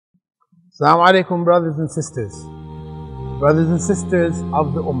Assalamu alaikum, brothers and sisters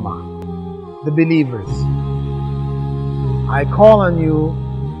of the Ummah, the believers. I call on you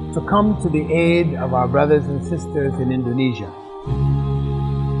to come to the aid of our brothers and sisters in Indonesia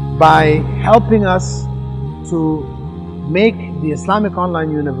by helping us to make the Islamic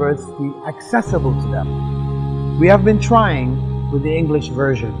Online University accessible to them. We have been trying with the English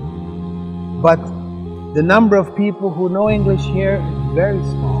version, but the number of people who know English here is very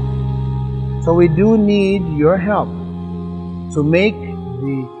small. So we do need your help to make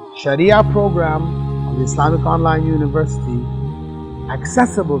the Sharia program of the Islamic Online University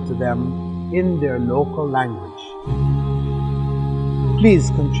accessible to them in their local language. Please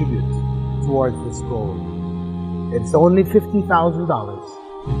contribute towards this goal. It's only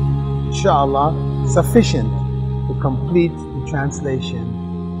 $50,000, inshallah, sufficient to complete the translation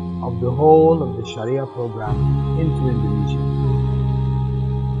of the whole of the Sharia program into Indonesian.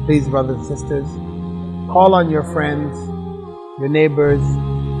 Please, brothers and sisters, call on your friends, your neighbors,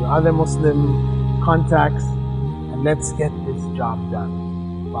 your other Muslim contacts, and let's get this job done.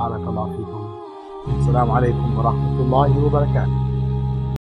 Barakallahu feekum. Assalamu alaikum wa rahmatullahi wa barakatuh.